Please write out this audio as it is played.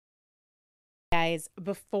Guys,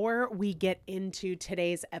 before we get into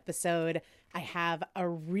today's episode, I have a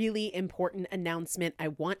really important announcement I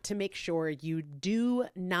want to make sure you do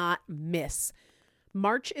not miss.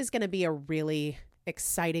 March is going to be a really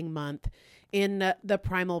exciting month in the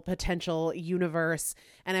Primal Potential universe,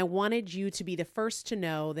 and I wanted you to be the first to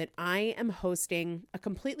know that I am hosting a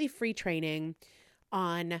completely free training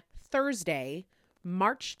on Thursday,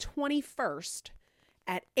 March 21st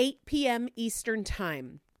at 8 p.m. Eastern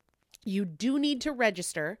Time. You do need to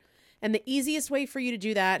register, and the easiest way for you to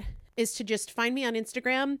do that is to just find me on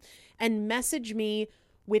Instagram and message me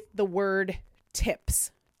with the word tips,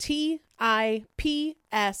 TIPS,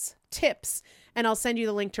 tips, and I'll send you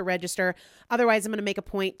the link to register. Otherwise, I'm going to make a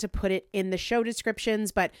point to put it in the show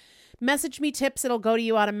descriptions, but message me tips. It'll go to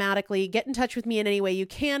you automatically. Get in touch with me in any way you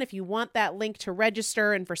can if you want that link to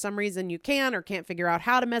register, and for some reason you can or can't figure out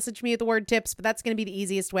how to message me with the word tips, but that's going to be the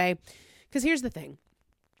easiest way. Because here's the thing.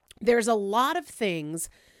 There's a lot of things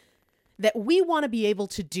that we want to be able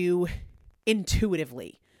to do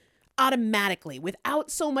intuitively, automatically,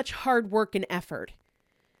 without so much hard work and effort.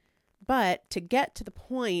 But to get to the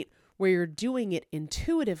point where you're doing it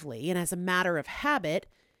intuitively and as a matter of habit,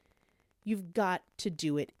 you've got to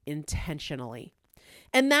do it intentionally.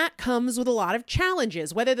 And that comes with a lot of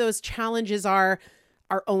challenges, whether those challenges are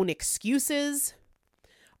our own excuses,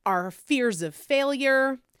 our fears of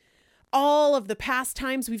failure, all of the past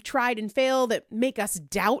times we've tried and failed that make us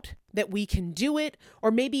doubt that we can do it,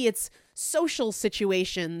 or maybe it's social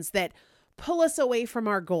situations that pull us away from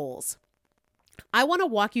our goals. I want to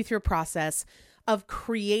walk you through a process of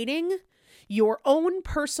creating your own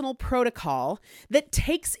personal protocol that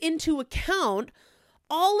takes into account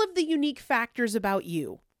all of the unique factors about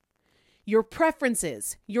you. Your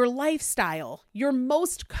preferences, your lifestyle, your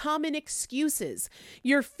most common excuses,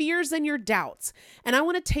 your fears and your doubts. And I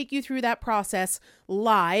want to take you through that process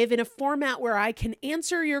live in a format where I can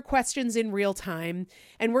answer your questions in real time.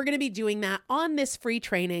 And we're going to be doing that on this free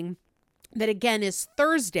training that again is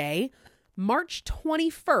Thursday, March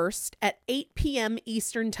 21st at 8 p.m.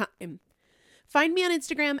 Eastern Time. Find me on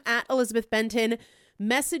Instagram at Elizabeth Benton.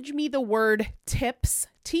 Message me the word tips,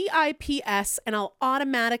 TIPS, and I'll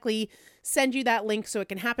automatically send you that link so it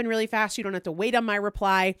can happen really fast. You don't have to wait on my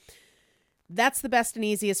reply. That's the best and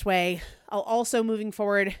easiest way. I'll also, moving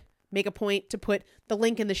forward, make a point to put the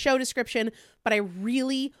link in the show description, but I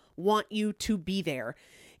really want you to be there.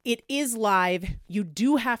 It is live. You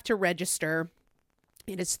do have to register.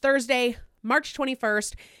 It is Thursday, March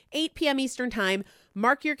 21st, 8 p.m. Eastern Time.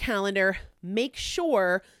 Mark your calendar. Make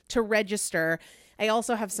sure to register. I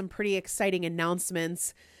also have some pretty exciting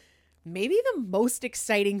announcements. Maybe the most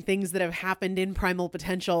exciting things that have happened in Primal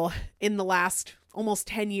Potential in the last almost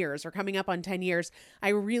 10 years or coming up on 10 years. I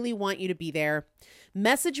really want you to be there.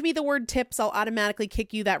 Message me the word tips. I'll automatically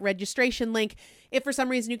kick you that registration link. If for some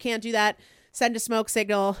reason you can't do that, send a smoke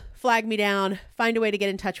signal, flag me down, find a way to get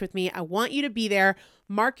in touch with me. I want you to be there.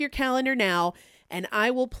 Mark your calendar now, and I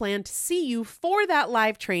will plan to see you for that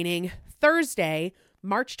live training Thursday,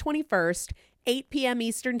 March 21st, 8 p.m.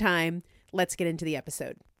 Eastern Time. Let's get into the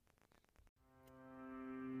episode.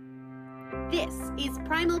 This is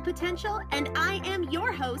Primal Potential, and I am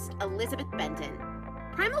your host, Elizabeth Benton.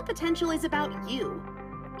 Primal Potential is about you.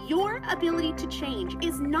 Your ability to change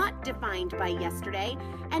is not defined by yesterday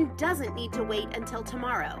and doesn't need to wait until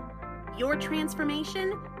tomorrow. Your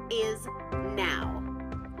transformation is now.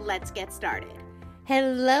 Let's get started.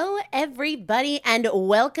 Hello, everybody, and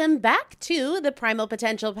welcome back to the Primal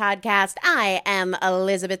Potential Podcast. I am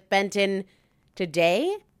Elizabeth Benton.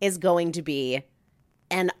 Today is going to be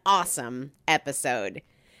an awesome episode.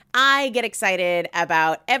 I get excited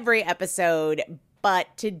about every episode,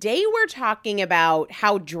 but today we're talking about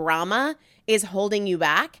how drama is holding you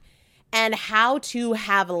back and how to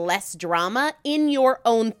have less drama in your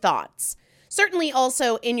own thoughts. Certainly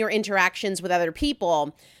also in your interactions with other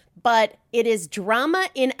people, but it is drama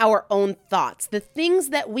in our own thoughts, the things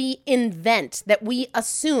that we invent, that we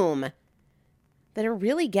assume, that are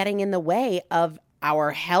really getting in the way of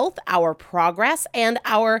our health, our progress, and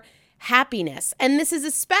our happiness. And this is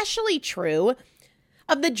especially true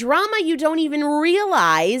of the drama you don't even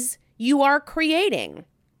realize you are creating.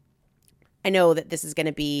 I know that this is going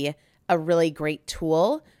to be a really great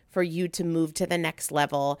tool for you to move to the next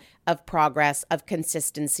level of progress, of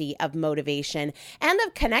consistency, of motivation, and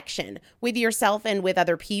of connection with yourself and with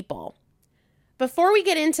other people. Before we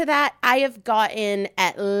get into that, I have gotten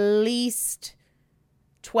at least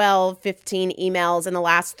 12, 15 emails in the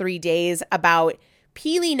last 3 days about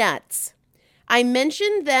Peely nuts. I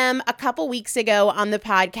mentioned them a couple weeks ago on the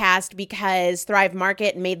podcast because Thrive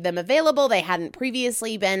Market made them available. They hadn't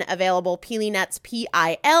previously been available. Peely nuts,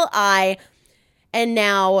 Pili. and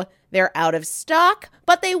now they're out of stock,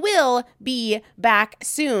 but they will be back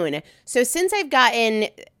soon. So since I've gotten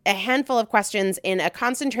a handful of questions in a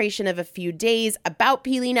concentration of a few days about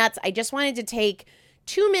Pili nuts, I just wanted to take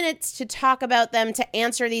 2 minutes to talk about them, to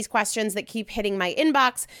answer these questions that keep hitting my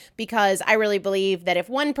inbox, because I really believe that if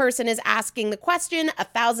one person is asking the question,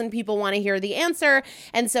 1,000 people want to hear the answer.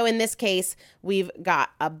 And so in this case, we've got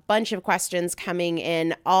a bunch of questions coming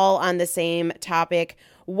in all on the same topic.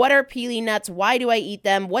 What are Pili nuts? Why do I eat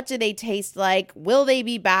them? What do they taste like? Will they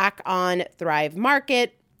be back on Thrive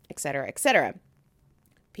Market? Etc., etc.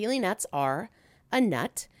 Pili nuts are a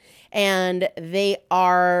nut, and they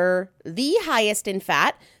are the highest in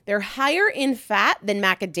fat. They're higher in fat than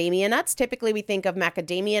macadamia nuts. Typically, we think of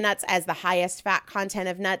macadamia nuts as the highest fat content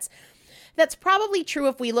of nuts. That's probably true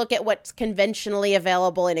if we look at what's conventionally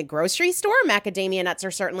available in a grocery store. Macadamia nuts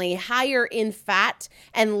are certainly higher in fat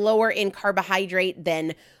and lower in carbohydrate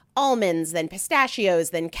than almonds, than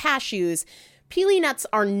pistachios, than cashews. Pili nuts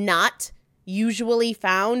are not usually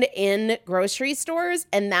found in grocery stores,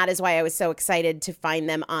 and that is why I was so excited to find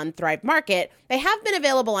them on Thrive Market. They have been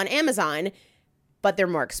available on Amazon, but they're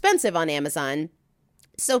more expensive on Amazon.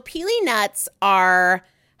 So Pili nuts are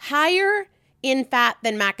higher in fat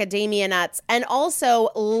than macadamia nuts and also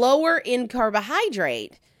lower in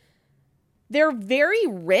carbohydrate. They're very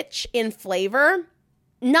rich in flavor.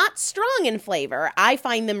 Not strong in flavor. I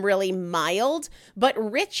find them really mild, but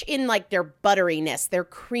rich in like their butteriness, their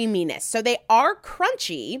creaminess. So they are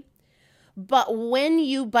crunchy, but when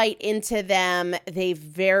you bite into them, they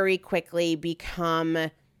very quickly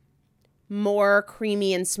become more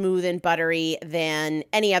creamy and smooth and buttery than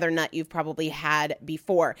any other nut you've probably had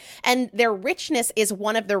before. And their richness is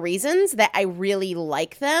one of the reasons that I really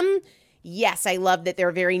like them. Yes, I love that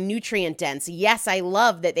they're very nutrient dense. Yes, I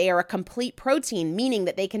love that they are a complete protein, meaning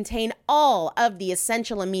that they contain all of the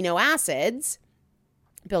essential amino acids,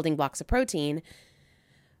 building blocks of protein.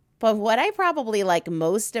 But what I probably like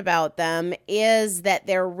most about them is that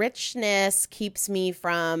their richness keeps me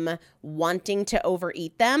from wanting to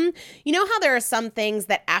overeat them. You know how there are some things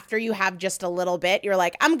that after you have just a little bit, you're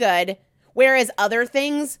like, I'm good. Whereas other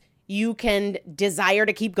things, you can desire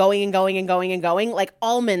to keep going and going and going and going. Like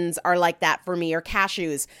almonds are like that for me, or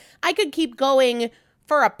cashews. I could keep going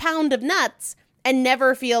for a pound of nuts and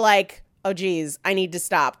never feel like, oh geez, I need to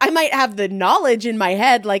stop. I might have the knowledge in my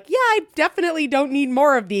head like, yeah, I definitely don't need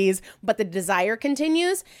more of these, but the desire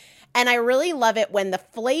continues. And I really love it when the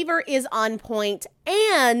flavor is on point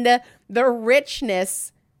and the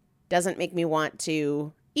richness doesn't make me want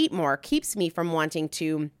to eat more, keeps me from wanting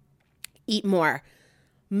to eat more.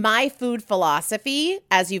 My food philosophy,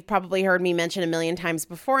 as you've probably heard me mention a million times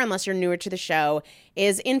before, unless you're newer to the show,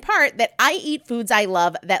 is in part that I eat foods I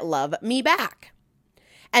love that love me back.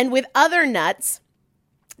 And with other nuts,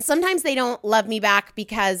 sometimes they don't love me back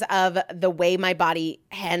because of the way my body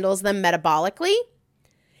handles them metabolically,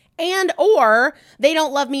 and or they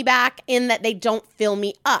don't love me back in that they don't fill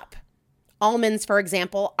me up. Almonds, for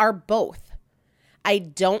example, are both. I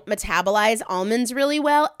don't metabolize almonds really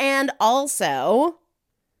well, and also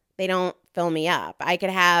they don't fill me up. I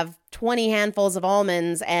could have 20 handfuls of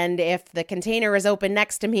almonds, and if the container is open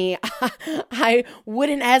next to me, I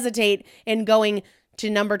wouldn't hesitate in going to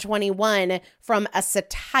number 21 from a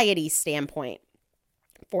satiety standpoint.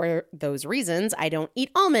 For those reasons, I don't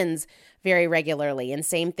eat almonds very regularly, and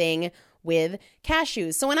same thing with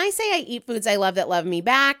cashews. So when I say I eat foods I love that love me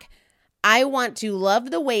back, I want to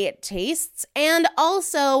love the way it tastes and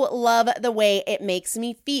also love the way it makes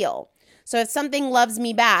me feel. So if something loves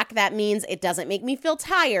me back, that means it doesn't make me feel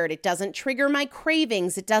tired. It doesn't trigger my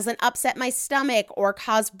cravings. It doesn't upset my stomach or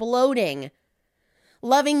cause bloating.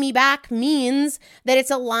 Loving me back means that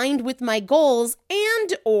it's aligned with my goals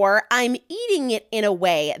and or I'm eating it in a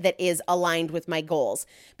way that is aligned with my goals.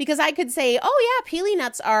 Because I could say, oh yeah, Pili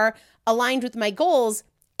nuts are aligned with my goals,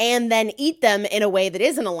 and then eat them in a way that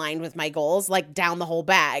isn't aligned with my goals, like down the whole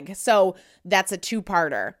bag. So that's a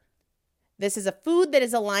two-parter. This is a food that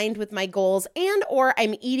is aligned with my goals, and or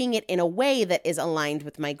I'm eating it in a way that is aligned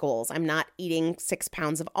with my goals. I'm not eating 6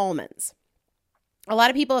 pounds of almonds. A lot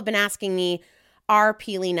of people have been asking me, are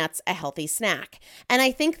Pili nuts a healthy snack? And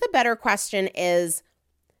I think the better question is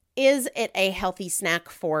it a healthy snack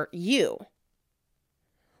for you?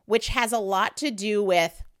 Which has a lot to do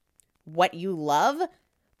with what you love,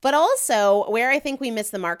 but also where I think we miss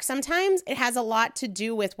the mark sometimes, it has a lot to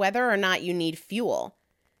do with whether or not you need fuel.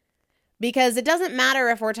 Because it doesn't matter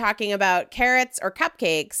if we're talking about carrots or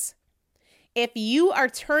cupcakes. If you are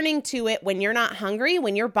turning to it when you're not hungry,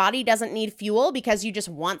 when your body doesn't need fuel because you just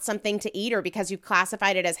want something to eat or because you've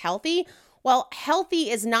classified it as healthy, well, healthy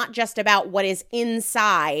is not just about what is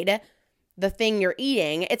inside the thing you're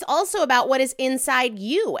eating. It's also about what is inside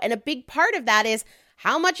you. And a big part of that is,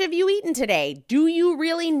 how much have you eaten today? Do you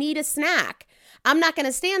really need a snack? I'm not going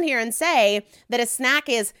to stand here and say that a snack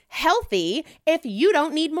is healthy if you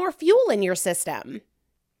don't need more fuel in your system.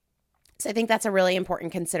 So I think that's a really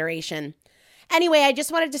important consideration. Anyway, I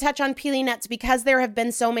just wanted to touch on pili nuts because there have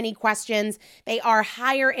been so many questions. They are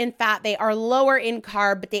higher in fat, they are lower in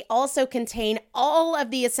carb, but they also contain all of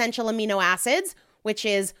the essential amino acids, which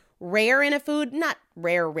is rare in a food, not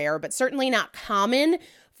rare, but certainly not common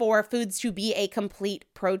for foods to be a complete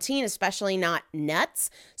protein, especially not nuts.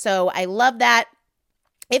 So I love that.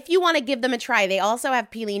 If you want to give them a try, they also have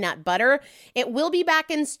pili nut butter. It will be back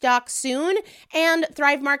in stock soon, and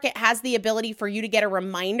Thrive Market has the ability for you to get a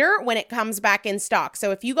reminder when it comes back in stock.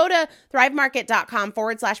 So if you go to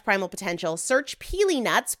thrivemarket.com/primal potential, search pili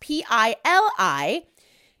nuts, Pili,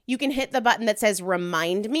 you can hit the button that says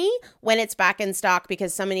remind me when it's back in stock,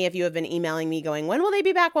 because so many of you have been emailing me going, when will they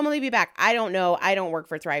be back? When will they be back? I don't know. I don't work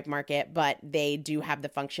for Thrive Market, but they do have the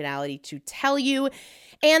functionality to tell you.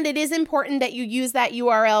 And it is important that you use that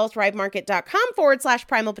URL,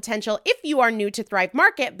 thrivemarket.com/primal potential, if you are new to Thrive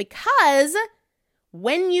Market, because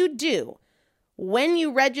when you do, when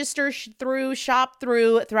you register shop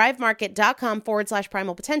through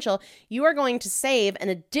thrivemarket.com/primal potential, you are going to save an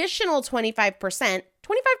additional 25%.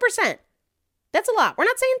 25%. That's a lot. We're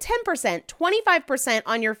not saying 10%, 25%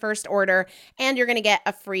 on your first order, and you're going to get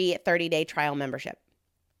a free 30-day trial membership.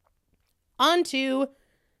 On to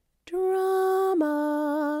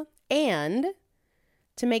drama. And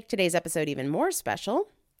to make today's episode even more special,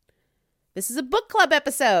 this is a book club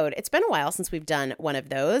episode. It's been a while since we've done one of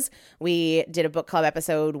those. We did a book club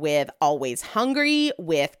episode with Always Hungry,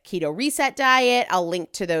 with Keto Reset Diet. I'll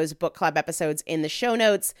link to those book club episodes in the show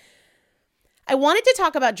notes. I wanted to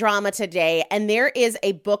talk about drama today, and there is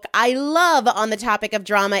a book I love on the topic of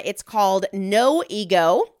drama. It's called No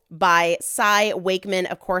Ego by Cy Wakeman.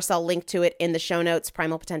 Of course, I'll link to it in the show notes,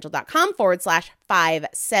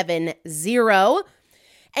 primalpotential.com/570.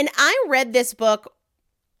 And I read this book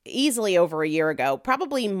easily over a year ago,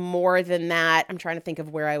 probably more than that. I'm trying to think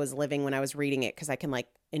of where I was living when I was reading it, because I can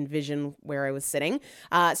envision where I was sitting.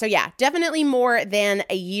 So yeah, definitely more than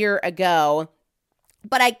a year ago.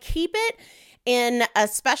 But I keep it in a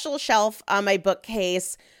special shelf on my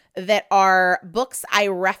bookcase that are books I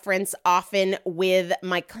reference often with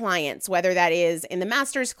my clients, whether that is in the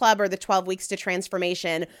Masters Club or the 12 Weeks to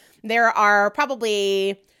Transformation. There are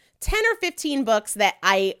probably 10 or 15 books that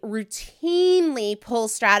I routinely pull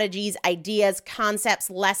strategies, ideas,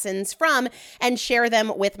 concepts, lessons from and share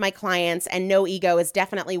them with my clients, and No Ego is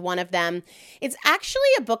definitely one of them. It's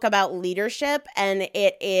actually a book about leadership, and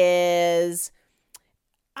it is,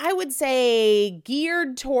 I would say,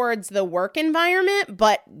 geared towards the work environment,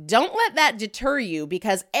 but don't let that deter you,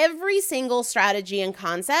 because every single strategy and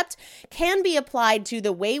concept can be applied to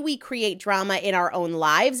the way we create drama in our own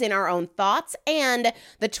lives, in our own thoughts, and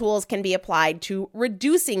the tools can be applied to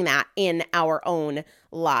reducing that in our own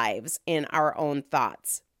lives, in our own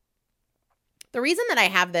thoughts. The reason that I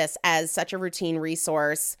have this as such a routine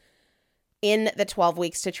resource in the 12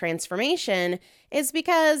 Weeks to Transformation is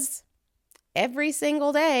because every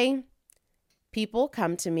single day, people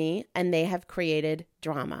come to me and they have created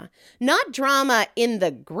drama. Not drama in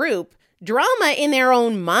the group, drama in their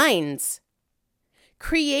own minds.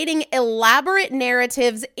 Creating elaborate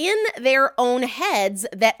narratives in their own heads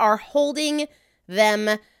that are holding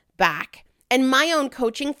them back. And my own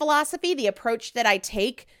coaching philosophy, the approach that I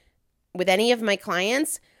take with any of my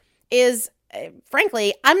clients is,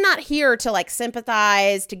 frankly, I'm not here to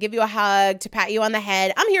sympathize, to give you a hug, to pat you on the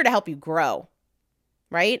head. I'm here to help you grow,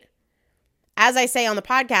 right? As I say on the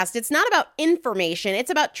podcast, it's not about information. It's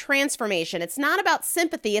about transformation. It's not about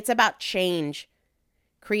sympathy. It's about change,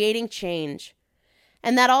 creating change.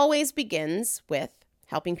 And that always begins with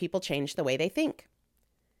helping people change the way they think.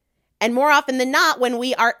 And more often than not, when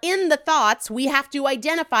we are in the thoughts, we have to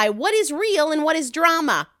identify what is real and what is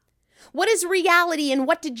drama. What is reality and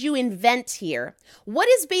what did you invent here? What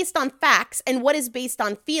is based on facts and what is based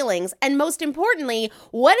on feelings? And most importantly,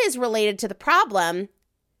 what is related to the problem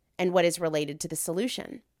and what is related to the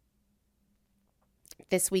solution?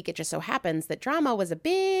 This week, it just so happens that drama was a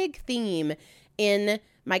big theme in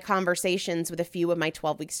my conversations with a few of my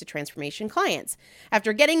 12 Weeks to Transformation clients.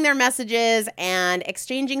 After getting their messages and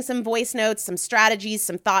exchanging some voice notes, some strategies,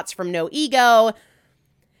 some thoughts from No Ego,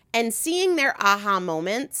 and seeing their aha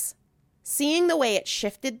moments, seeing the way it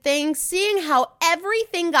shifted things, seeing how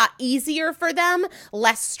everything got easier for them,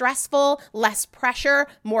 less stressful, less pressure,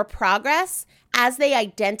 more progress, as they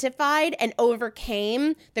identified and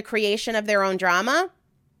overcame the creation of their own drama,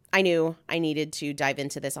 I knew I needed to dive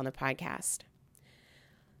into this on the podcast.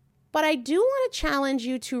 But I do want to challenge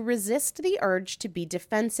you to resist the urge to be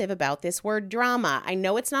defensive about this word drama. I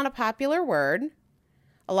know it's not a popular word.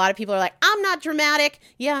 A lot of people are like, I'm not dramatic.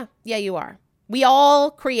 Yeah, you are. We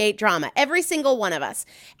all create drama, every single one of us.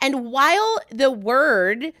 And while the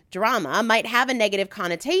word drama might have a negative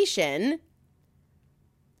connotation,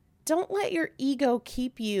 don't let your ego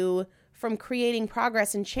keep you from creating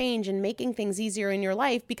progress and change and making things easier in your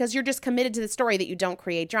life because you're just committed to the story that you don't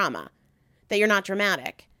create drama, that you're not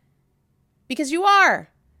dramatic. Because you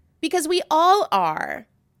are. Because we all are.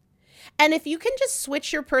 And if you can just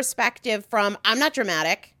switch your perspective from, I'm not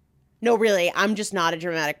dramatic, no, really, I'm just not a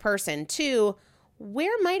dramatic person, to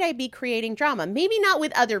where might I be creating drama? Maybe not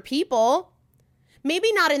with other people.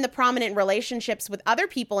 Maybe not in the prominent relationships with other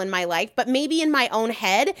people in my life, but maybe in my own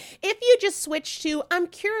head. If you just switch to, I'm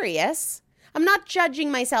curious, I'm not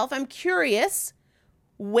judging myself, I'm curious,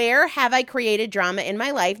 where have I created drama in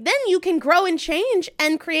my life? Then you can grow and change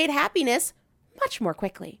and create happiness much more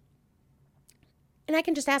quickly. And I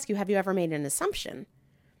can just ask you, have you ever made an assumption?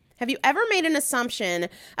 Have you ever made an assumption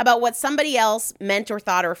about what somebody else meant or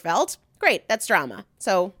thought or felt? Great, that's drama.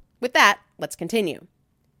 So with that, let's continue.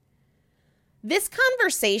 This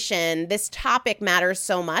conversation, this topic matters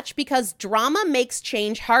so much because drama makes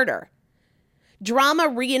change harder. Drama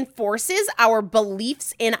reinforces our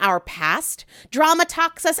beliefs in our past. Drama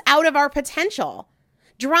talks us out of our potential.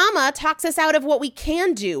 Drama talks us out of what we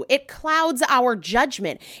can do. It clouds our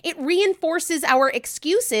judgment. It reinforces our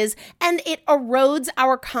excuses, and it erodes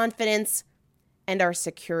our confidence and our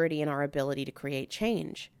security in our ability to create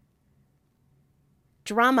change.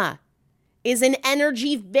 Drama is an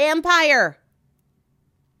energy vampire.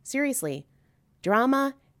 Seriously,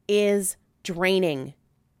 drama is draining.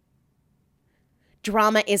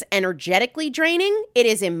 Drama is energetically draining. It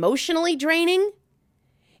is emotionally draining.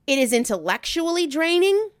 It is intellectually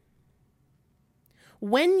draining.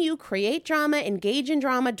 When you create drama, engage in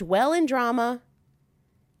drama, dwell in drama,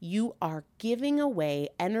 you are giving away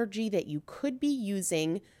energy that you could be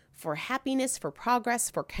using for happiness, for progress,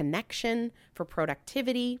 for connection, for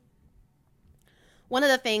productivity. One of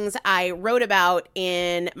the things I wrote about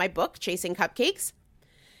in my book, Chasing Cupcakes,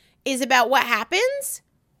 is about what happens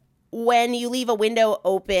when you leave a window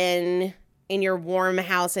open in your warm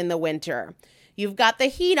house in the winter. You've got the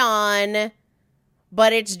heat on,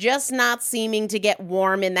 but it's just not seeming to get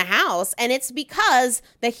warm in the house. And it's because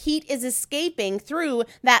the heat is escaping through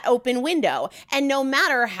that open window. And no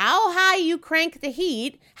matter how high you crank the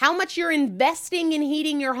heat, how much you're investing in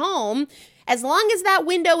heating your home, as long as that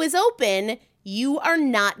window is open, you are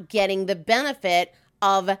not getting the benefit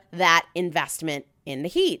of that investment in the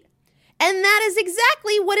heat. And that is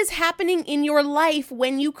exactly what is happening in your life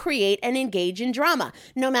when you create and engage in drama.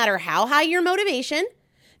 No matter how high your motivation,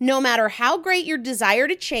 no matter how great your desire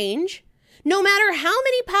to change, no matter how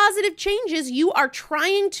many positive changes you are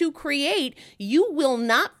trying to create, you will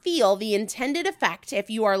not feel the intended effect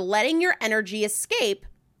if you are letting your energy escape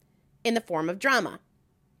in the form of drama.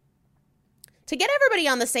 To get everybody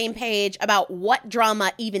on the same page about what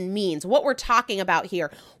drama even means, what we're talking about here,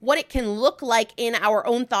 what it can look like in our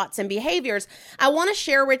own thoughts and behaviors, I want to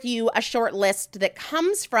share with you a short list that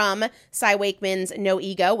comes from Cy Wakeman's No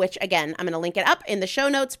Ego, which again, I'm going to link it up in the show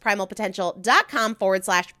notes,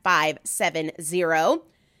 primalpotential.com/570.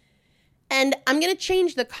 And I'm going to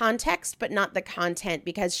change the context, but not the content,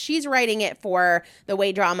 because she's writing it for the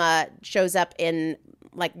way drama shows up in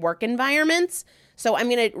like work environments. So I'm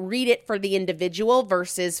going to read it for the individual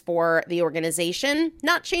versus for the organization,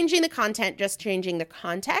 not changing the content, just changing the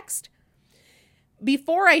context.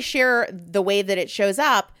 Before I share the way that it shows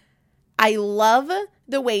up, I love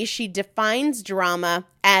the way she defines drama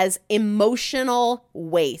as emotional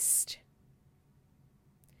waste.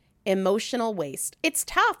 Emotional waste. It's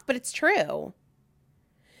tough, but it's true.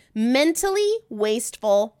 Mentally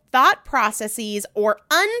wasteful thought processes or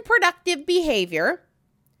unproductive behavior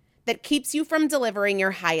that keeps you from delivering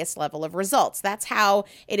your highest level of results. That's how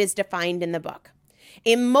it is defined in the book.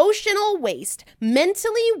 Emotional waste,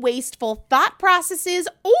 mentally wasteful thought processes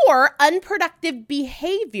or unproductive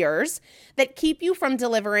behaviors that keep you from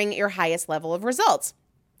delivering your highest level of results.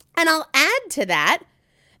 And I'll add to that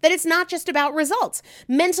it's not just about results.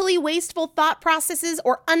 Mentally wasteful thought processes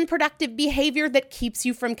or unproductive behavior that keeps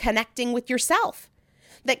you from connecting with yourself,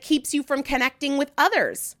 that keeps you from connecting with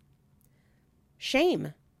others.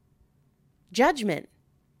 Shame. Judgment.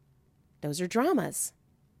 Those are dramas.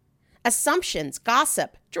 Assumptions,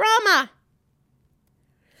 gossip, drama.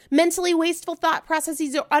 Mentally wasteful thought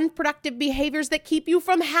processes or unproductive behaviors that keep you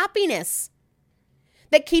from happiness,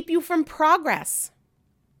 that keep you from progress.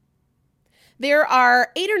 There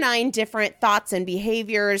are 8 or 9 different thoughts and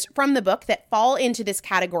behaviors from the book that fall into this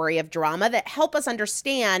category of drama that help us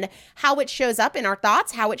understand how it shows up in our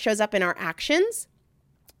thoughts, how it shows up in our actions.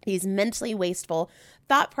 These mentally wasteful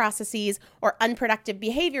thought processes or unproductive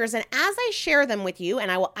behaviors. And as I share them with you,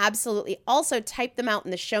 and I will absolutely also type them out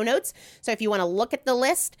in the show notes. So if you want to look at the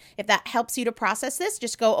list, if that helps you to process this,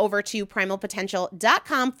 just go over to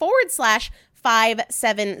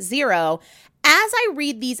primalpotential.com/570. As I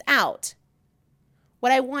read these out,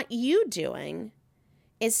 what I want you doing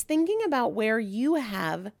is thinking about where you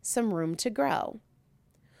have some room to grow.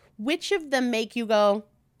 Which of them make you go,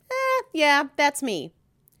 yeah, that's me?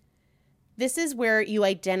 This is where you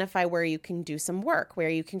identify where you can do some work, where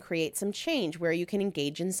you can create some change, where you can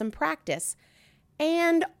engage in some practice.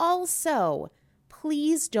 And also,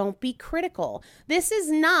 please don't be critical. This is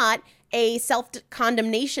not a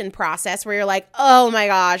self-condemnation process where you're like, oh my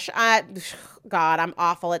gosh, God, I'm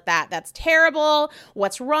awful at that. That's terrible.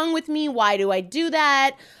 What's wrong with me? Why do I do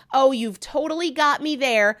that? Oh, you've totally got me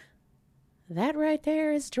there. That right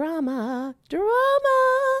there is drama.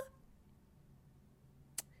 Drama.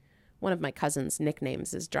 One of my cousin's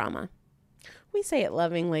nicknames is Drama. We say it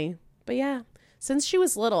lovingly, but yeah, since she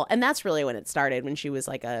was little, and that's really when it started, when she was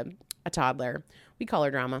like a toddler, we call her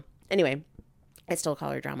Drama. Anyway, I still call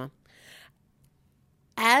her Drama.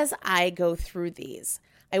 As I go through these,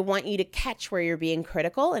 I want you to catch where you're being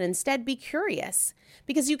critical and instead be curious,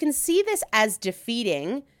 because you can see this as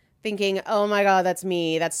defeating, thinking, oh my God, that's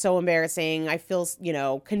me. That's so embarrassing. I feel,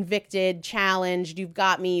 convicted, challenged. You've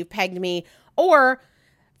got me. You've pegged me. Or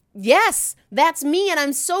yes, that's me, and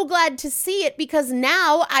I'm so glad to see it because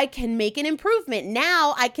now I can make an improvement.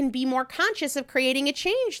 Now I can be more conscious of creating a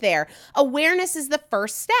change there. Awareness is the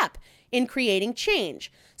first step in creating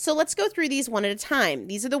change. So let's go through these one at a time.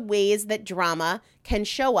 These are the ways that drama can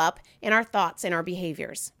show up in our thoughts and our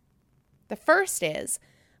behaviors. The first is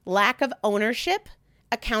lack of ownership,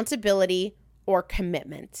 accountability, or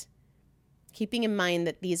commitment. Keeping in mind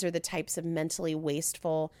that these are the types of mentally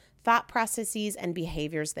wasteful thought processes and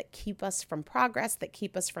behaviors that keep us from progress, that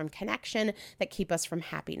keep us from connection, that keep us from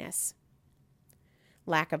happiness.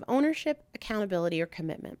 Lack of ownership, accountability, or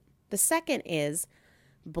commitment. The second is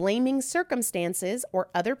blaming circumstances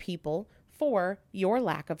or other people for your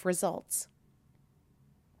lack of results.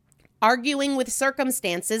 Arguing with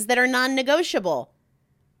circumstances that are non-negotiable,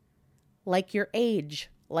 like your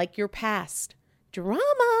age, like your past.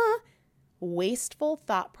 Drama. Wasteful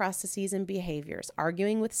thought processes and behaviors,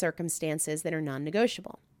 arguing with circumstances that are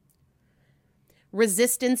non-negotiable.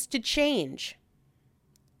 Resistance to change.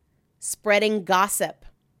 Spreading gossip.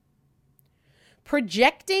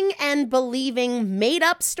 Projecting and believing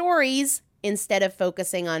made-up stories instead of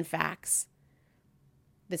focusing on facts.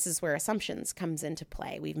 This is where assumptions comes into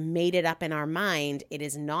play. We've made it up in our mind. It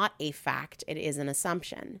is not a fact. It is an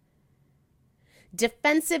assumption.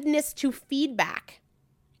 Defensiveness to feedback.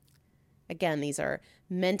 Again, these are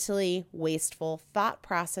mentally wasteful thought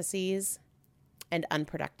processes and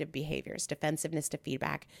unproductive behaviors, defensiveness to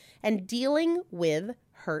feedback, and dealing with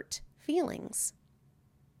hurt feelings.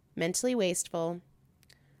 Mentally wasteful,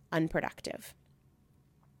 unproductive.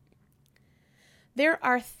 There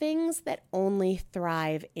are things that only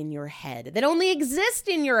thrive in your head, that only exist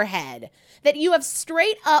in your head, that you have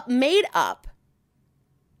straight up made up,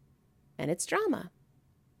 and it's drama.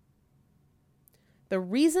 The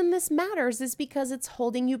reason this matters is because it's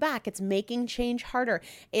holding you back. It's making change harder.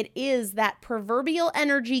 It is that proverbial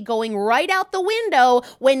energy going right out the window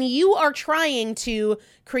when you are trying to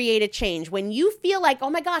create a change. When you feel like, oh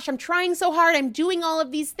my gosh, I'm trying so hard. I'm doing all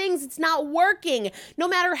of these things. It's not working. No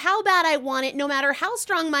matter how bad I want it, no matter how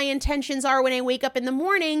strong my intentions are when I wake up in the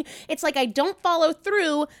morning, it's like I don't follow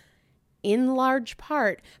through. In large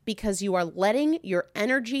part because you are letting your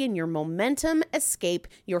energy and your momentum escape,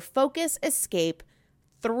 your focus escape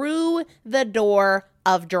through the door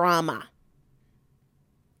of drama.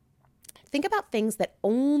 Think about things that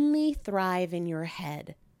only thrive in your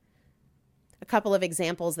head. A couple of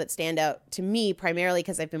examples that stand out to me, primarily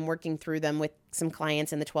because I've been working through them with some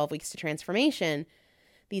clients in the 12 Weeks to Transformation.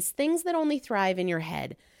 These things that only thrive in your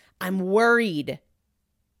head. I'm worried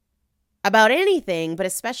about anything, but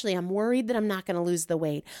especially I'm worried that I'm not going to lose the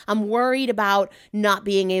weight. I'm worried about not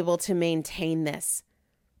being able to maintain this.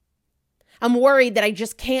 I'm worried that I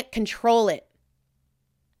just can't control it.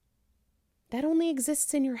 That only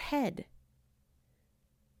exists in your head.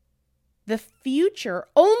 The future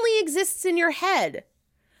only exists in your head.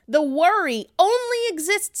 The worry only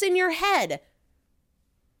exists in your head.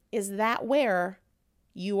 Is that where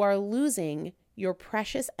you are losing your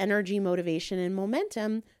precious energy, motivation, and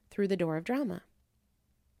momentum through the door of drama?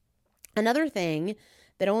 Another thing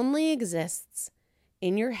that only exists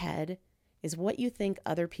in your head is what you think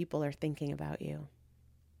other people are thinking about you.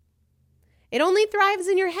 It only thrives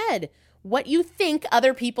in your head. What you think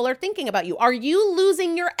other people are thinking about you. Are you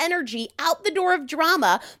losing your energy out the door of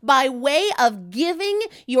drama by way of giving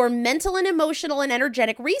your mental and emotional and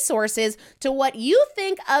energetic resources to what you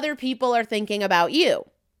think other people are thinking about you?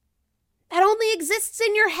 That only exists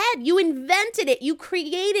in your head. You invented it. You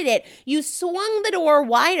created it. You swung the door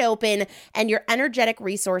wide open, and your energetic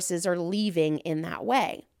resources are leaving in that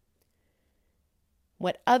way.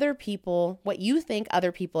 What you think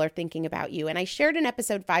other people are thinking about you. And I shared in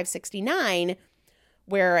episode 569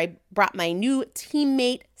 where I brought my new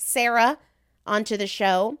teammate, Sarah, onto the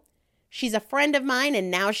show. She's a friend of mine and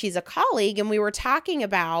now she's a colleague. And we were talking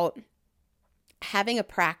about having a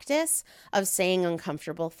practice of saying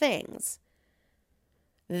uncomfortable things.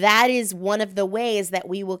 That is one of the ways that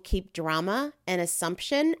we will keep drama and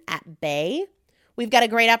assumption at bay. We've got a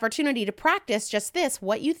great opportunity to practice just this,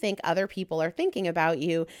 what you think other people are thinking about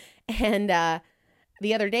you. And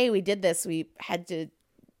the other day we did this. We had to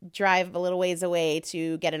drive a little ways away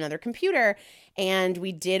to get another computer, and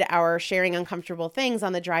we did our sharing uncomfortable things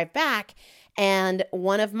on the drive back. And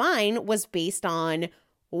one of mine was based on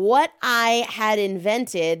what I had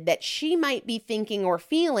invented that she might be thinking or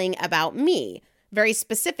feeling about me. Very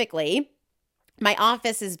specifically, my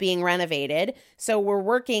office is being renovated, so we're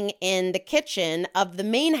working in the kitchen of the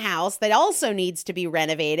main house that also needs to be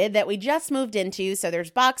renovated that we just moved into. So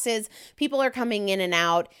there's boxes, people are coming in and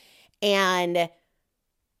out, and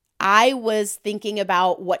I was thinking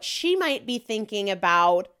about what she might be thinking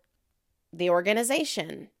about the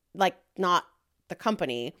organization, like not the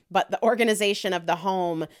company, but the organization of the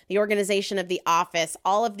home, the organization of the office,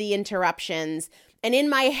 all of the interruptions. And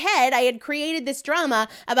in my head, I had created this drama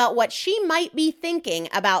about what she might be thinking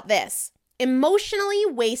about this. Emotionally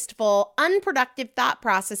wasteful, unproductive thought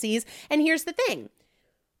processes. And here's the thing.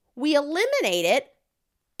 We eliminate it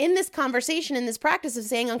in this conversation, in this practice of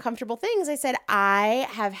saying uncomfortable things. I said, I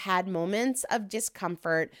have had moments of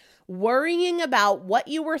discomfort worrying about what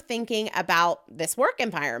you were thinking about this work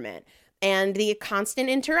environment and the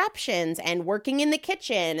constant interruptions and working in the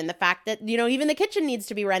kitchen and the fact that, even the kitchen needs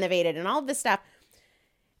to be renovated and all of this stuff.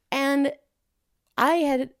 And I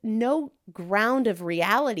had no ground of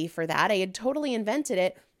reality for that. I had totally invented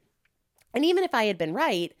it. And even if I had been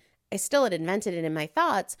right, I still had invented it in my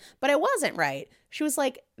thoughts, but I wasn't right. She was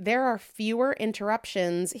like, there are fewer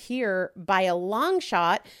interruptions here by a long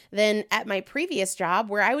shot than at my previous job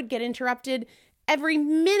where I would get interrupted every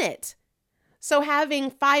minute. So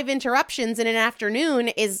having 5 interruptions in an afternoon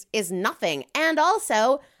is nothing. And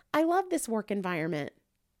also, I love this work environment.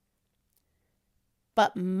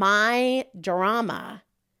 But my drama,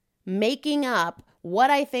 making up what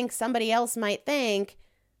I think somebody else might think,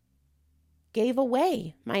 gave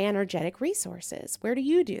away my energetic resources. Where do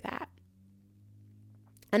you do that?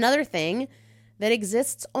 Another thing that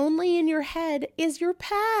exists only in your head is your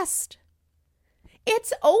past.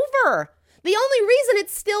 It's over. The only reason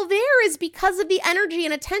it's still there is because of the energy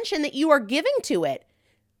and attention that you are giving to it.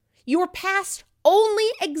 Your past only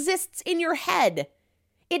exists in your head.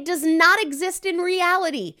 It does not exist in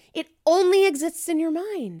reality. It only exists in your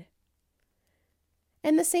mind.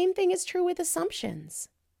 And the same thing is true with assumptions.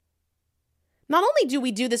 Not only do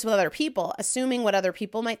we do this with other people, assuming what other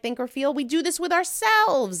people might think or feel, we do this with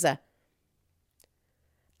ourselves.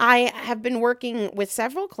 I have been working with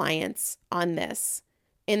several clients on this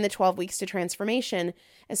in the 12 Weeks to Transformation,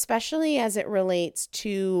 especially as it relates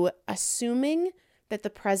to assuming that the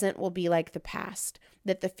present will be like the past,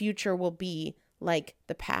 that the future will be like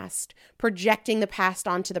the past, projecting the past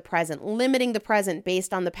onto the present, limiting the present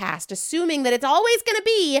based on the past, assuming that it's always going to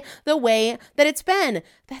be the way that it's been.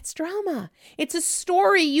 That's drama. It's a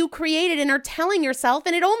story you created and are telling yourself,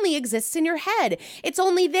 and it only exists in your head. It's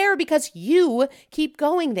only there because you keep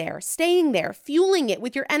going there, staying there, fueling it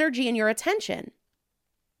with your energy and your attention.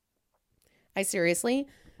 I seriously,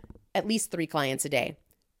 at least 3 clients a day,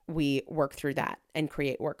 we work through that and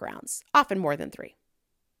create workarounds, often more than 3.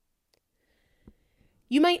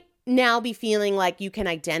 You might now be feeling like you can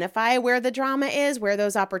identify where the drama is, where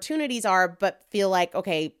those opportunities are, but feel like,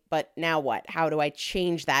 okay, but now what? How do I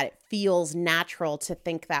change that? It feels natural to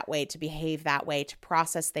think that way, to behave that way, to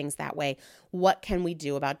process things that way. What can we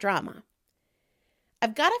do about drama?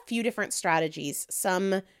 I've got a few different strategies,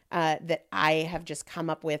 some that I have just come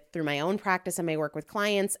up with through my own practice and my work with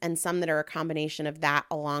clients, and some that are a combination of that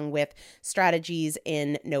along with strategies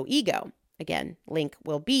in No Ego. Again, link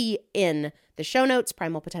will be in the show notes,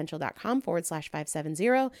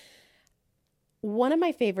 primalpotential.com/570. One of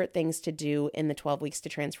my favorite things to do in the 12 Weeks to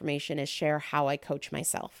Transformation is share how I coach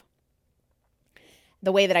myself.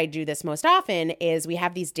 the way that I do this most often is we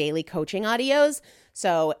have these daily coaching audios.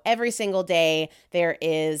 So every single day there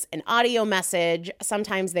is an audio message.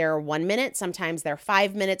 Sometimes they're 1 minute, sometimes they're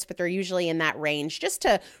 5 minutes, but they're usually in that range just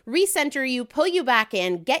to recenter you, pull you back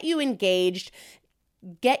in, get you engaged,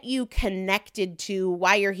 get you connected to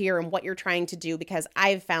why you're here and what you're trying to do, because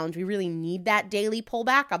I've found we really need that daily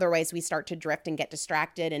pullback. Otherwise, we start to drift and get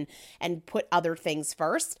distracted and put other things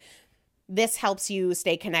first. This helps you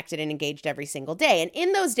stay connected and engaged every single day. And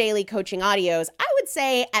in those daily coaching audios, I would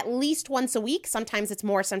say at least once a week, sometimes it's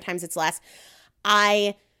more, sometimes it's less,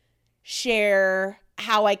 I share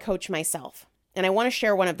how I coach myself. And I want to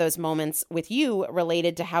share one of those moments with you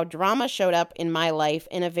related to how drama showed up in my life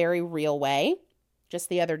in a very real way just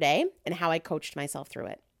the other day and how I coached myself through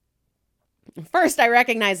it. First, I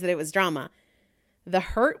recognized that it was drama. The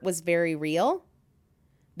hurt was very real.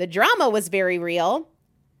 The drama was very real.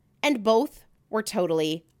 And both were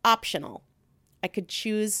totally optional. I could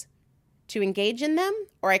choose to engage in them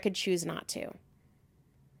or I could choose not to.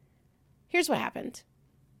 Here's what happened.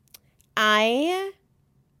 I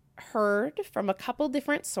heard from a couple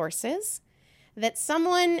different sources that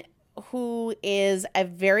someone who is a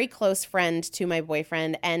very close friend to my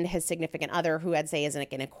boyfriend and his significant other, who I'd say is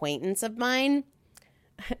like an acquaintance of mine,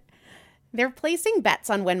 they're placing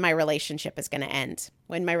bets on when my relationship is going to end,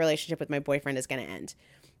 when my relationship with my boyfriend is going to end.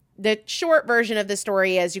 The short version of the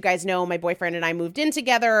story is, you guys know, my boyfriend and I moved in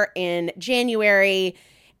together in January,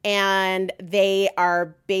 and they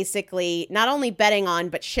are basically not only betting on,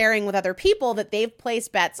 but sharing with other people that they've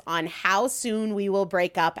placed bets on how soon we will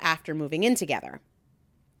break up after moving in together.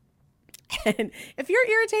 And if you're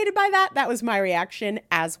irritated by that, that was my reaction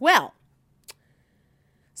as well.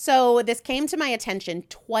 So this came to my attention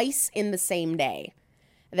twice in the same day,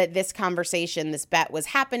 that this conversation, this bet was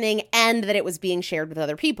happening and that it was being shared with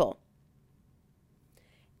other people.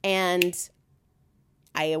 And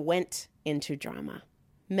I went into drama,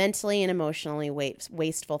 mentally and emotionally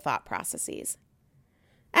wasteful thought processes.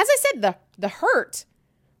 As I said, the hurt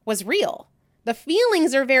was real. The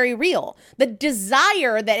feelings are very real. The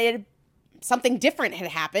desire that something different had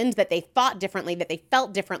happened, that they thought differently, that they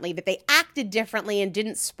felt differently, that they acted differently and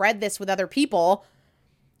didn't spread this with other people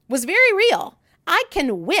was very real. I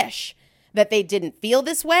can wish that they didn't feel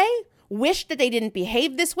this way, wish that they didn't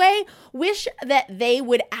behave this way, wish that they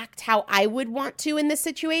would act how I would want to in this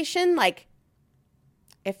situation. Like,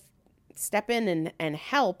 if step in and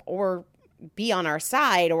help or be on our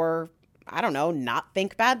side, or, I don't know, not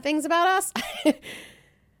think bad things about us.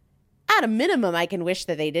 At a minimum, I can wish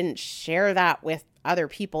that they didn't share that with other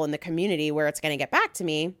people in the community where it's going to get back to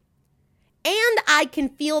me. And I can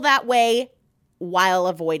feel that way while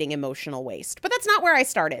avoiding emotional waste. But that's not where I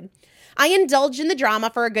started. I indulged in the drama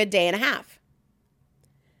for a good day and a half.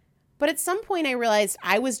 But at some point I realized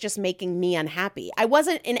I was just making me unhappy. I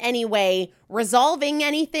wasn't in any way resolving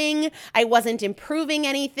anything. I wasn't improving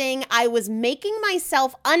anything. I was making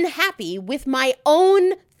myself unhappy with my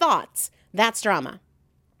own thoughts. That's drama.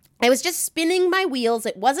 I was just spinning my wheels.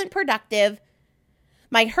 It wasn't productive.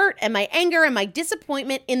 My hurt and my anger and my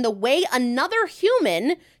disappointment in the way another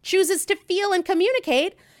human chooses to feel and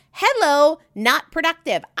communicate, hello, not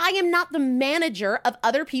productive. I am not the manager of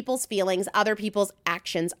other people's feelings, other people's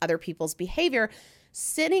actions, other people's behavior.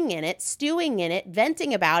 Sitting in it, stewing in it,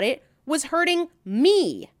 venting about it was hurting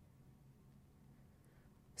me.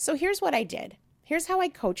 So here's what I did. Here's how I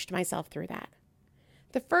coached myself through that.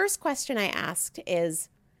 The first question I asked is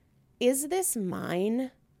this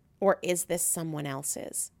mine? Or is this someone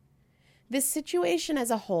else's? This situation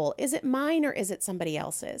as a whole, is it mine or is it somebody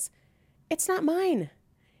else's? It's not mine.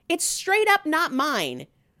 It's straight up not mine.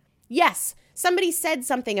 Yes, somebody said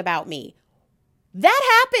something about me.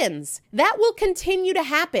 That happens. That will continue to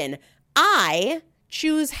happen. I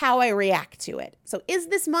choose how I react to it. So is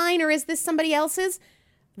this mine or is this somebody else's?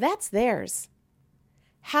 That's theirs.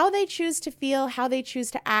 How they choose to feel, how they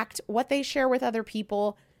choose to act, what they share with other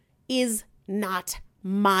people is not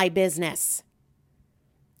my business.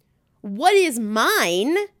 What is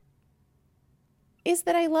mine is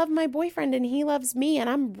that I love my boyfriend and he loves me, and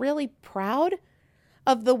I'm really proud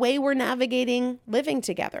of the way we're navigating living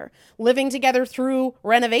together through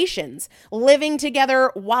renovations, living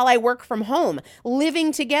together while I work from home,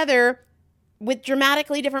 living together with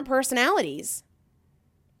dramatically different personalities.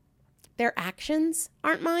 Their actions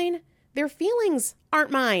aren't mine. Their feelings aren't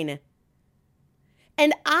mine.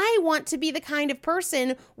 And I want to be the kind of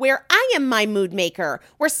person where I am my mood maker,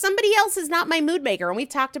 where somebody else is not my mood maker. And we've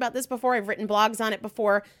talked about this before. I've written blogs on it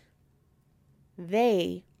before.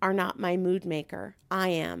 They are not my mood maker. I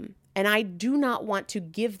am. And I do not want to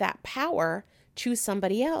give that power choose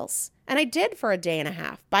somebody else. And I did for a day and a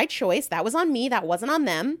half by choice. That was on me. That wasn't on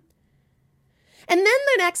them. And then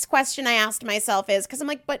the next question I asked myself is, because I'm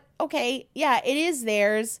like, but okay, yeah, it is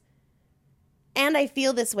theirs. And I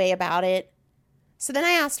feel this way about it. So then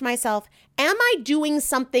I asked myself, am I doing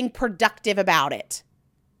something productive about it?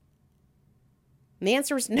 And the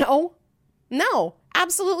answer is no. No,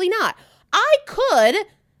 absolutely not. I could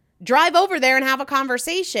drive over there and have a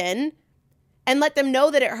conversation and let them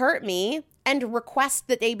know that it hurt me and request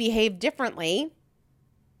that they behave differently.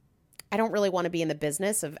 I don't really want to be in the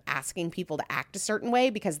business of asking people to act a certain way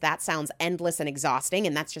because that sounds endless and exhausting,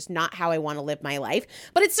 and that's just not how I want to live my life.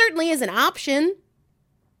 But it certainly is an option.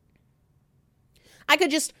 I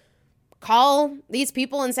could just call these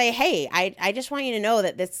people and say, hey, I just want you to know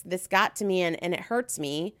that this got to me and it hurts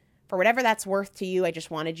me. For whatever that's worth to you, I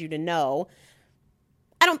just wanted you to know.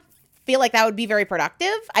 I don't feel like that would be very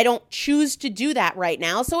productive. I don't choose to do that right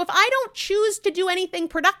now. So if I don't choose to do anything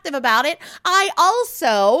productive about it, I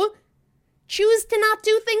also choose to not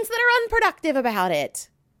do things that are unproductive about it.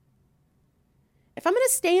 If I'm going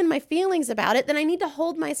to stay in my feelings about it, then I need to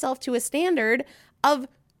hold myself to a standard of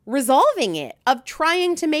resolving it, of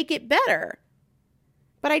trying to make it better.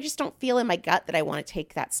 But I just don't feel in my gut that I want to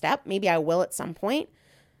take that step. Maybe I will at some point.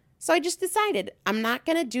 So I just decided I'm not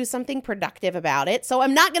going to do something productive about it. So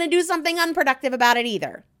I'm not going to do something unproductive about it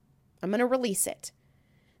either. I'm going to release it.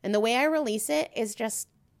 And the way I release it is just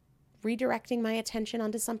redirecting my attention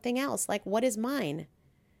onto something else. Like, what is mine?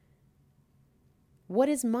 What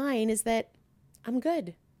is mine is that I'm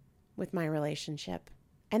good with my relationship.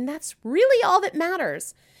 And that's really all that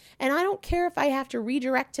matters. And I don't care if I have to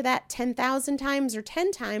redirect to that 10,000 times or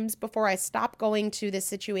 10 times before I stop going to this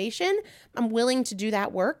situation. I'm willing to do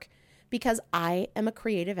that work because I am a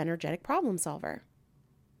creative, energetic problem solver.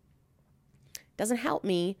 It doesn't help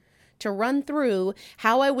me to run through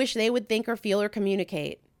how I wish they would think or feel or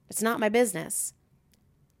communicate. It's not my business.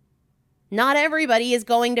 Not everybody is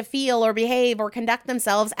going to feel or behave or conduct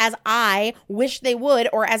themselves as I wish they would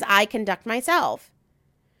or as I conduct myself.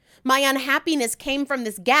 My unhappiness came from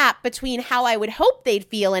this gap between how I would hope they'd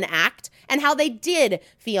feel and act and how they did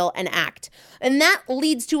feel and act. And that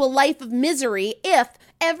leads to a life of misery if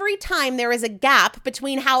every time there is a gap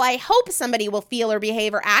between how I hope somebody will feel or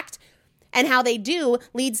behave or act and how they do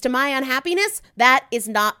leads to my unhappiness. That is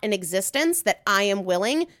not an existence that I am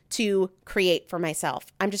willing to create for myself.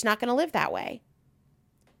 I'm just not going to live that way.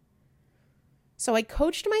 So I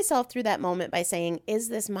coached myself through that moment by saying, is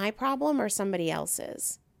this my problem or somebody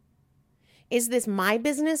else's? Is this my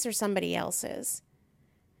business or somebody else's?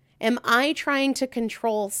 Am I trying to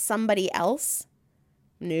control somebody else?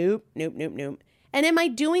 Nope. And am I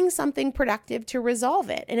doing something productive to resolve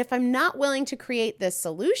it? And if I'm not willing to create this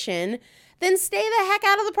solution, then stay the heck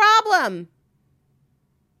out of the problem.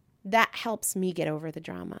 That helps me get over the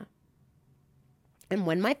drama. And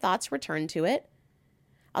when my thoughts return to it,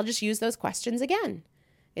 I'll just use those questions again.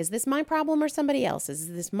 Is this my problem or somebody else's?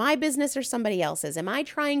 Is this my business or somebody else's? Am I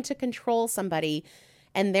trying to control somebody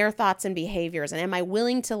and their thoughts and behaviors? And am I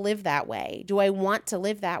willing to live that way? Do I want to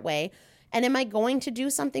live that way? And am I going to do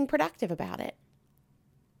something productive about it?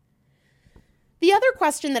 The other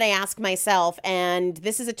question that I ask myself, and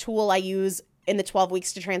this is a tool I use in the 12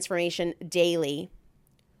 Weeks to Transformation daily,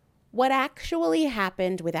 what actually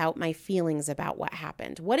happened without my feelings about what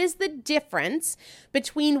happened? What is the difference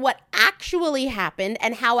between what actually happened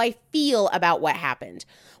and how I feel about what happened?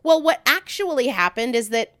 Well, what actually happened is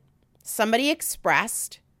that somebody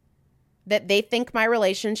expressed that they think my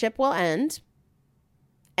relationship will end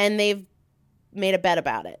and they've made a bet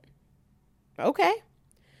about it. Okay.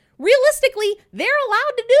 Realistically, they're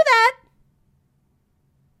allowed to do that.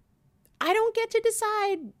 I don't get to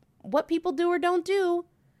decide what people do or don't do.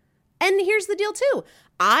 And here's the deal too.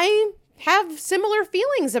 I have similar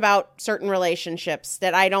feelings about certain relationships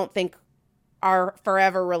that I don't think are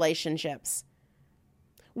forever relationships.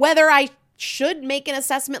 Whether I should make an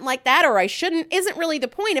assessment like that or I shouldn't isn't really the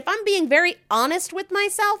point. If I'm being very honest with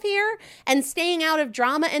myself here and staying out of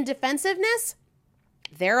drama and defensiveness,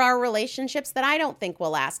 there are relationships that I don't think will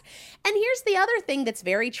last. And here's the other thing that's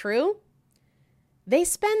very true. They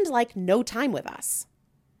spend like no time with us.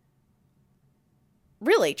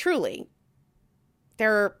 Really, truly.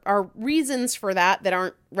 There are reasons for that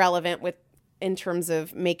aren't relevant in terms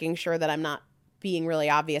of making sure that I'm not being really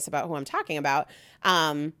obvious about who I'm talking about.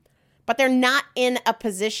 But they're not in a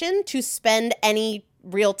position to spend any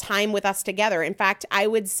real time with us together. In fact, I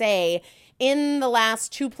would say in the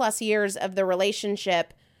last 2+ years of the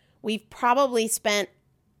relationship, we've probably spent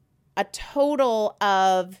a total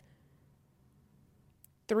of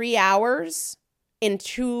 3 hours in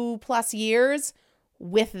 2+ years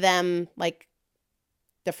with them, like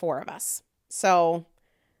the four of us. So,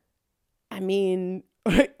 I mean,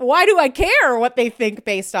 why do I care what they think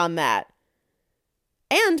based on that?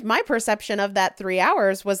 And my perception of that 3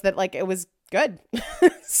 hours was that like it was good.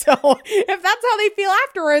 So if that's how they feel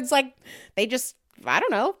afterwards, like they just, I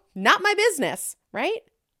don't know, not my business, right?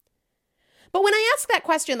 But when I ask that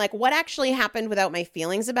question, like what actually happened without my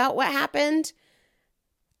feelings about what happened,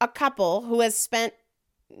 a couple who has spent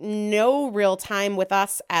no real time with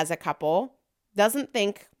us as a couple doesn't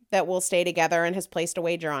think that we'll stay together and has placed a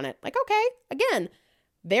wager on it. Like, okay, again,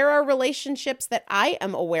 there are relationships that I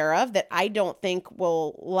am aware of that I don't think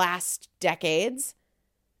will last decades.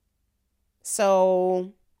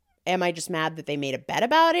 So am I just mad that they made a bet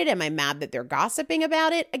about it? Am I mad that they're gossiping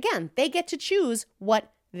about it? Again, they get to choose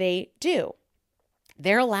what they do.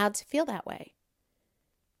 They're allowed to feel that way.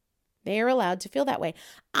 They are allowed to feel that way.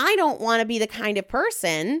 I don't want to be the kind of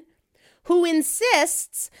person who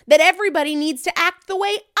insists that everybody needs to act the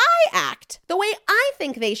way I act, the way I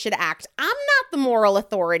think they should act. I'm not the moral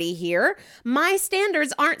authority here. My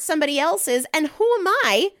standards aren't somebody else's, and who am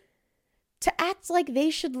I to act like they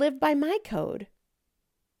should live by my code?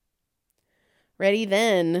 Ready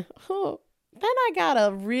then? Oh, then I got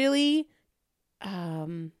a really,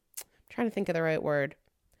 I'm trying to think of the right word.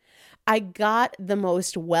 I got the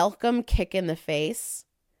most welcome kick in the face.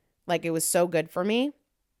 Like it was so good for me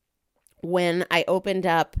when I opened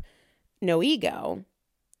up No Ego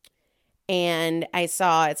and I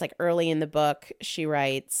saw, it's like early in the book, she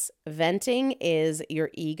writes, venting is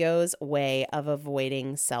your ego's way of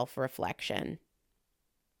avoiding self-reflection.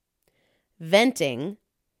 Venting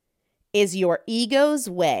is your ego's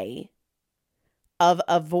way of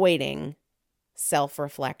avoiding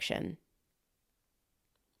self-reflection.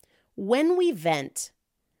 When we vent,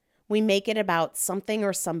 we make it about something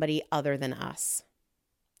or somebody other than us.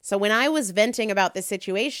 So when I was venting about this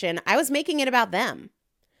situation, I was making it about them,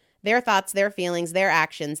 their thoughts, their feelings, their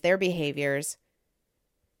actions, their behaviors.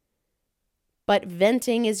 But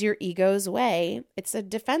venting is your ego's way. It's a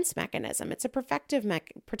defense mechanism. It's a protective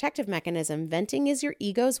mechanism. Venting is your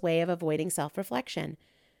ego's way of avoiding self-reflection.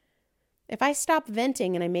 If I stop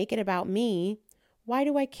venting and I make it about me, why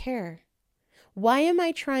do I care? Why am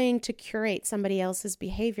I trying to curate somebody else's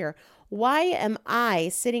behavior? Why am I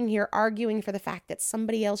sitting here arguing for the fact that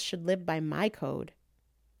somebody else should live by my code?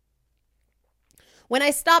 When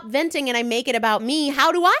I stop venting and I make it about me,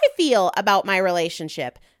 how do I feel about my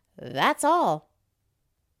relationship? That's all.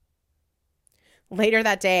 Later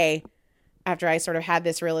that day, after I sort of had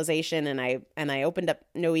this realization and I opened up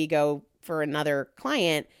No Ego for another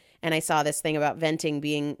client, and I saw this thing about venting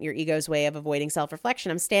being your ego's way of avoiding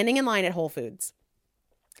self-reflection. I'm standing in line at Whole Foods.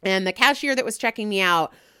 And the cashier that was checking me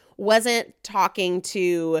out wasn't talking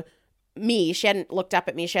to me. She hadn't looked up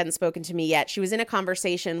at me. She hadn't spoken to me yet. She was in a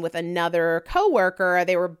conversation with another coworker.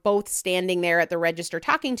 They were both standing there at the register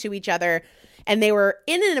talking to each other. And they were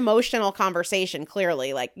in an emotional conversation,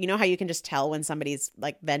 clearly. Like, you know how you can just tell when somebody's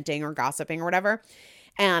like venting or gossiping or whatever?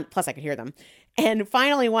 And plus I could hear them. And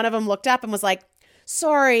finally, one of them looked up and was like,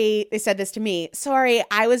 sorry, they said this to me. Sorry,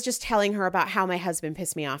 I was just telling her about how my husband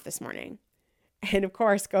pissed me off this morning. And of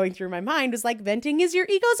course, going through my mind was like, venting is your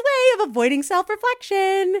ego's way of avoiding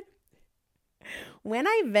self-reflection. When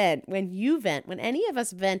I vent, when you vent, when any of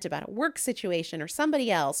us vent about a work situation or somebody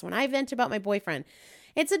else, when I vent about my boyfriend,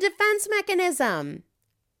 it's a defense mechanism.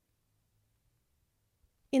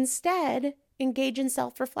 Instead, engage in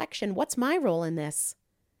self-reflection. What's my role in this?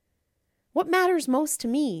 What matters most to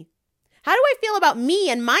me? How do I feel about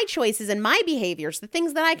me and my choices and my behaviors, the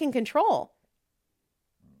things that I can control?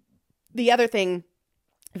 The other thing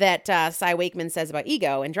that Cy Wakeman says about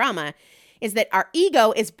ego and drama is that our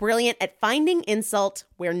ego is brilliant at finding insult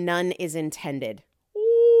where none is intended.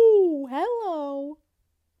 Ooh, hello.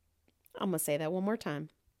 I'm going to say that one more time.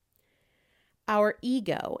 Our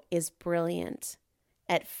ego is brilliant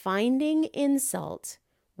at finding insult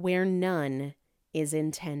where none is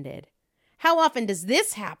intended. How often does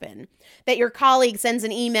this happen? That your colleague sends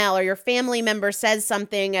an email or your family member says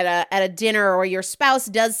something at a dinner or your spouse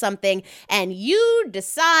does something and you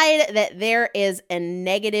decide that there is a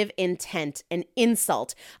negative intent, an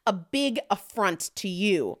insult, a big affront to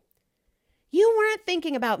you. You weren't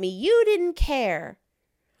thinking about me. You didn't care.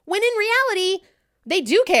 When in reality, they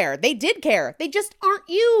do care. They did care. They just aren't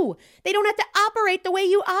you. They don't have to operate the way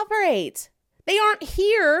you operate. They aren't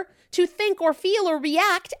here to think or feel or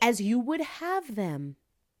react as you would have them.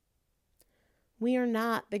 We are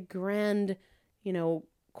not the grand,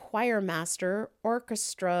 choir master,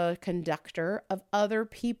 orchestra conductor of other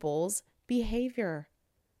people's behavior.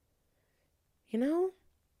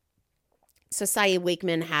 So Cy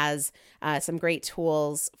Wakeman has some great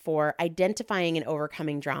tools for identifying and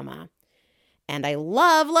overcoming drama. And I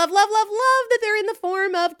love that they're in the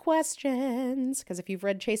form of questions. Because if you've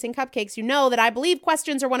read Chasing Cupcakes, you know that I believe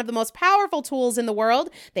questions are one of the most powerful tools in the world.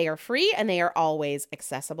 They are free and they are always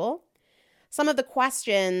accessible. Some of the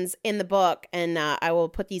questions in the book, and I will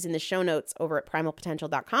put these in the show notes over at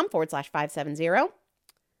primalpotential.com/570.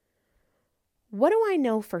 What do I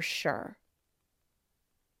know for sure?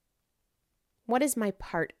 What is my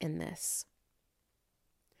part in this?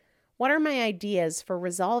 What are my ideas for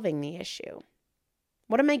resolving the issue?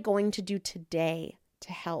 What am I going to do today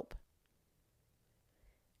to help?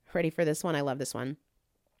 Ready for this one? I love this one.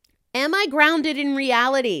 Am I grounded in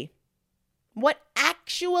reality? What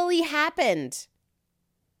actually happened?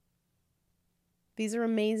 These are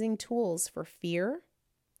amazing tools for fear,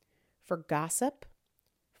 for gossip,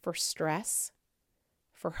 for stress,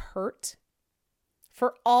 for hurt,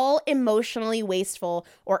 for all emotionally wasteful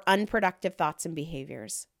or unproductive thoughts and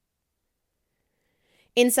behaviors.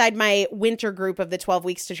 Inside my winter group of the 12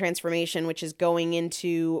 Weeks to Transformation, which is going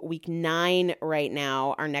into week 9 right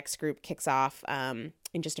now, our next group kicks off in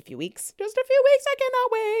just a few weeks. Just a few weeks, I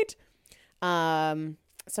cannot wait.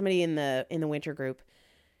 Somebody in the winter group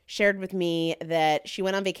shared with me that she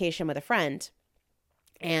went on vacation with a friend,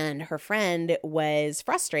 and her friend was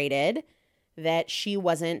frustrated that she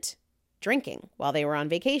wasn't drinking while they were on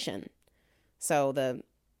vacation. So the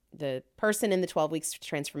person in the 12 Weeks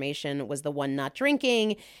Transformation was the one not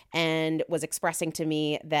drinking and was expressing to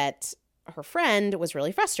me that her friend was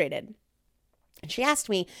really frustrated. And she asked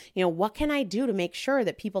me, what can I do to make sure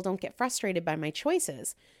that people don't get frustrated by my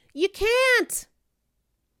choices? You can't.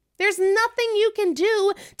 There's nothing you can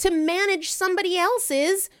do to manage somebody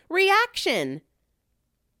else's reaction.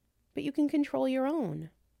 But you can control your own.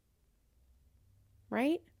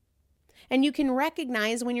 Right? And you can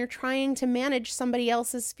recognize when you're trying to manage somebody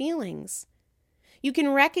else's feelings. You can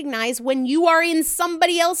recognize when you are in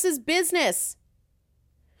somebody else's business,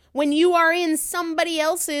 when you are in somebody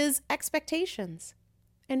else's expectations,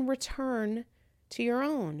 and return to your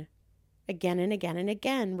own. Again and again and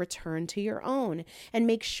again, return to your own and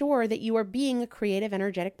make sure that you are being a creative,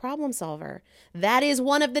 energetic problem solver. That is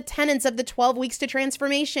one of the tenets of the 12 Weeks to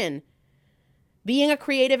Transformation. Being a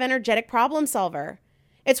creative, energetic problem solver.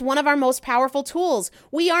 It's one of our most powerful tools.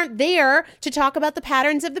 We aren't there to talk about the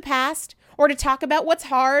patterns of the past or to talk about what's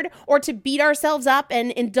hard or to beat ourselves up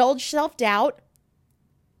and indulge self-doubt.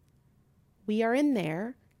 We are in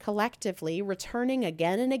there collectively returning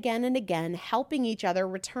again and again and again, helping each other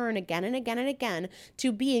return again and again and again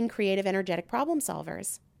to being creative, energetic problem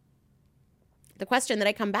solvers. The question that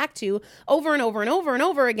I come back to over and over and over and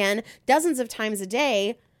over again, dozens of times a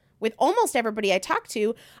day, with almost everybody I talk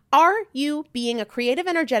to, are you being a creative,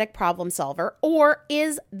 energetic problem solver, or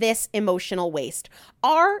is this emotional waste?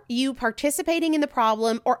 Are you participating in the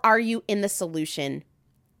problem, or are you in the solution?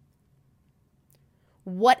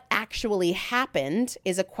 What actually happened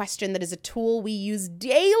is a question that is a tool we use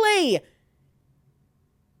daily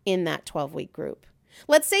in that 12-week group.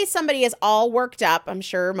 Let's say somebody is all worked up. I'm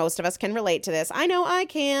sure most of us can relate to this. I know I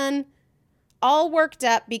can. All worked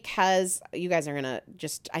up because you guys are going to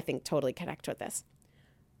just, I think, totally connect with this.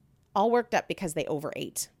 All worked up because they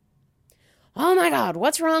overate. Oh my God,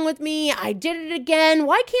 what's wrong with me? I did it again.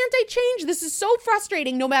 Why can't I change? This is so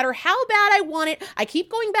frustrating. No matter how bad I want it, I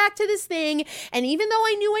keep going back to this thing. And even though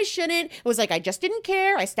I knew I shouldn't, it was like I just didn't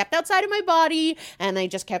care. I stepped outside of my body and I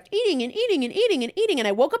just kept eating and eating and eating and eating. And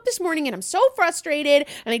I woke up this morning and I'm so frustrated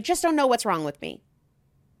and I just don't know what's wrong with me.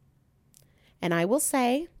 And I will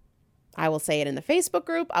say it in the Facebook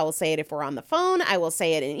group. I will say it if we're on the phone. I will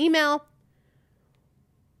say it in email.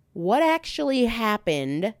 What actually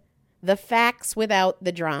happened? The facts without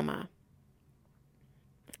the drama.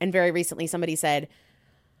 And very recently somebody said,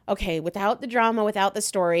 okay, without the drama, without the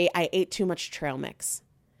story, I ate too much trail mix.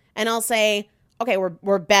 And I'll say, okay,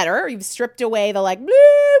 we're better. You've stripped away the what's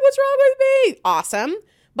wrong with me? Awesome.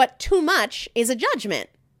 But too much is a judgment.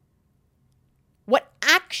 What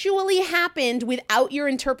actually happened without your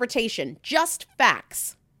interpretation, just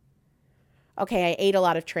facts. Okay, I ate a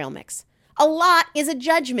lot of trail mix. A lot is a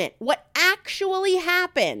judgment. What actually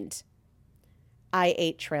happened? I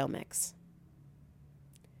ate trail mix.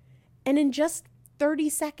 And in just 30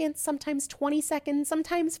 seconds, sometimes 20 seconds,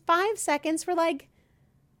 sometimes 5 seconds, we're like,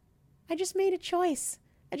 I just made a choice.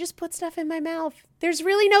 I just put stuff in my mouth. There's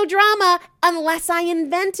really no drama unless I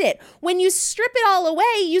invent it. When you strip it all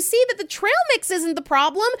away, you see that the trail mix isn't the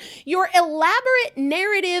problem. Your elaborate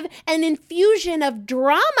narrative and infusion of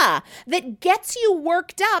drama that gets you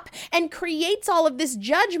worked up and creates all of this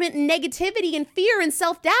judgment and negativity and fear and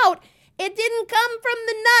self-doubt, it didn't come from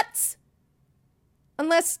the nuts.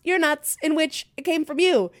 Unless you're nuts, in which it came from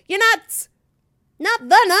you. You're nuts. Not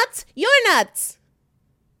the nuts. You're nuts.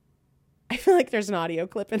 I feel like there's an audio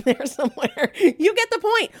clip in there somewhere. You get the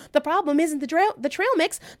point. The problem isn't the trail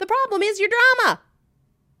mix. The problem is your drama.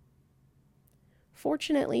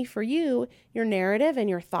 Fortunately for you, your narrative and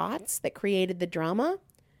your thoughts that created the drama,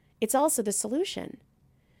 it's also the solution.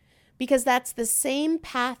 Because that's the same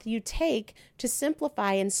path you take to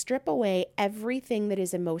simplify and strip away everything that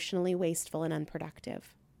is emotionally wasteful and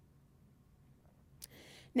unproductive.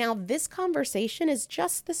 Now, this conversation is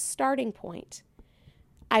just the starting point.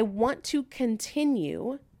 I want to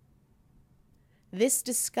continue this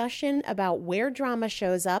discussion about where drama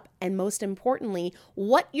shows up and, most importantly,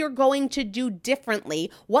 what you're going to do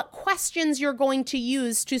differently, what questions you're going to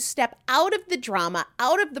use to step out of the drama,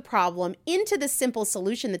 out of the problem, into the simple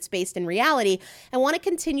solution that's based in reality. I want to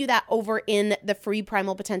continue that over in the free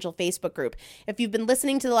Primal Potential Facebook group. If you've been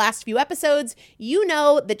listening to the last few episodes, you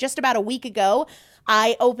know that just about a week ago,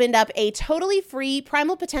 I opened up a totally free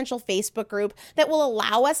Primal Potential Facebook group that will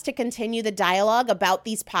allow us to continue the dialogue about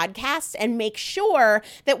these podcasts and make sure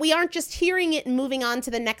that we aren't just hearing it and moving on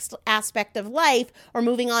to the next aspect of life or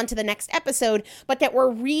moving on to the next episode, but that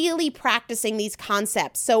we're really practicing these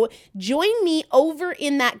concepts. So join me over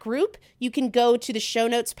in that group. You can go to the show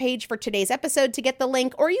notes page for today's episode to get the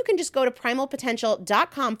link, or you can just go to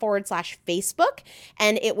primalpotential.com/Facebook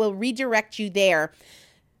and it will redirect you there.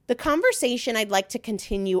 The conversation I'd like to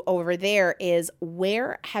continue over there is,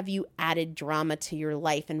 where have you added drama to your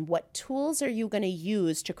life and what tools are you going to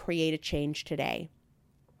use to create a change today?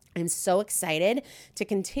 I'm so excited to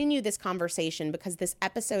continue this conversation because this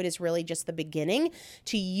episode is really just the beginning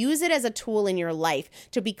to use it as a tool in your life,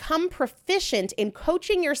 to become proficient in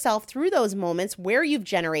coaching yourself through those moments where you've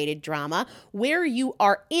generated drama, where you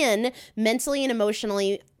are in mentally and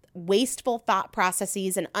emotionally wasteful thought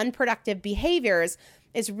processes and unproductive behaviors.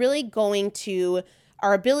 Is really going to,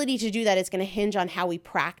 our ability to do that is going to hinge on how we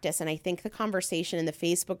practice. And I think the conversation in the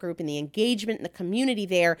Facebook group and the engagement in the community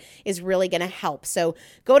there is really going to help. So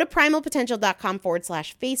go to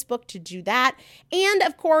primalpotential.com/Facebook to do that. And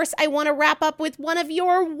of course, I want to wrap up with one of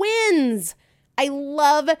your wins. I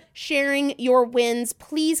love sharing your wins.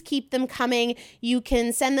 Please keep them coming. You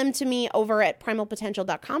can send them to me over at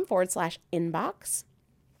primalpotential.com/inbox.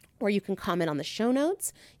 Or you can comment on the show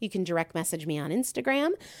notes. You can direct message me on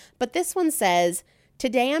Instagram. But this one says,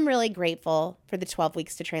 today I'm really grateful for the 12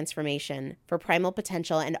 weeks to transformation, for Primal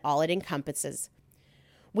Potential and all it encompasses.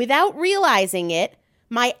 Without realizing it,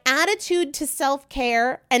 my attitude to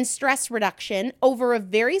self-care and stress reduction over a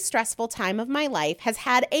very stressful time of my life has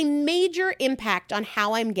had a major impact on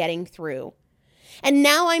how I'm getting through. And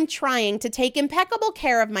now I'm trying to take impeccable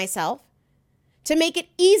care of myself, to make it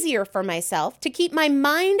easier for myself, to keep my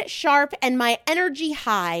mind sharp and my energy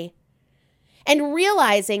high, and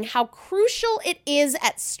realizing how crucial it is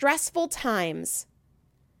at stressful times,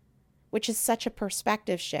 which is such a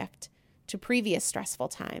perspective shift to previous stressful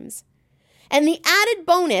times. And the added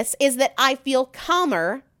bonus is that I feel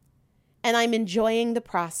calmer and I'm enjoying the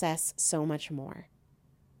process so much more.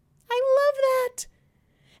 I love that.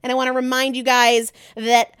 And I want to remind you guys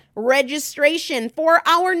that registration for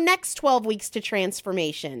our next 12 weeks to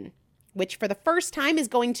transformation, which for the first time is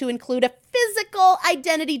going to include a physical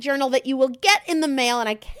identity journal that you will get in the mail, and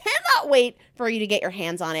I cannot wait for you to get your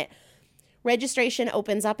hands on it. Registration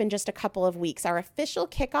opens up in just a couple of weeks. Our official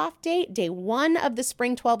kickoff date, day 1 of the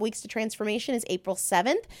spring 12 weeks to transformation, is April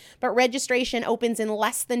 7th, but registration opens in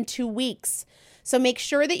less than 2 weeks. So make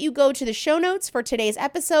sure that you go to the show notes for today's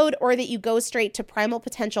episode, or that you go straight to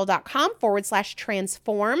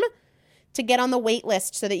primalpotential.com/transform to get on the wait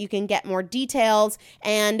list so that you can get more details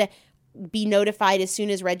and be notified as soon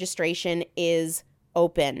as registration is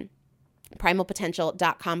open.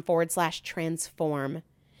 primalpotential.com/transform.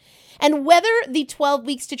 And whether the 12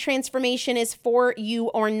 weeks to transformation is for you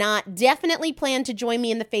or not, definitely plan to join me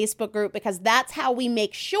in the Facebook group, because that's how we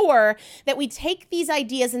make sure that we take these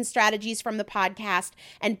ideas and strategies from the podcast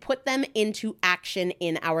and put them into action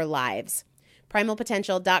in our lives.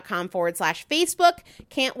 primalpotential.com/Facebook.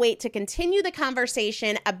 Can't wait to continue the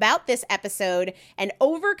conversation about this episode and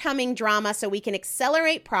overcoming drama so we can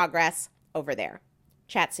accelerate progress over there.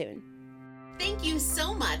 Chat soon. Thank you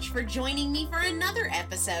so much for joining me for another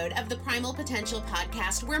episode of the Primal Potential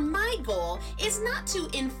Podcast, where my goal is not to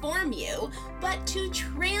inform you, but to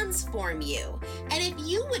transform you. And if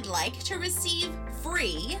you would like to receive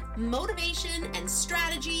free motivation and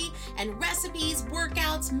strategy and recipes,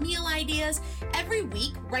 workouts, meal ideas every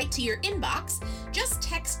week right to your inbox, just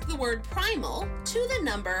text the word primal to the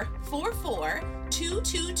number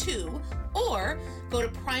 44222, or go to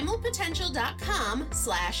primalpotential.com/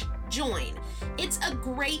 join. It's a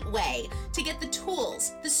great way to get the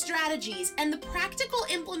tools, the strategies, and the practical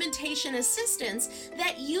implementation assistance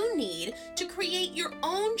that you need to create your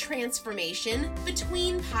own transformation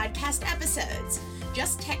between podcast episodes.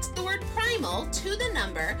 Just text the word primal to the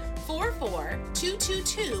number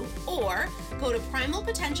 44222 or go to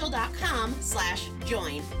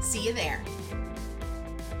primalpotential.com/join. See you there.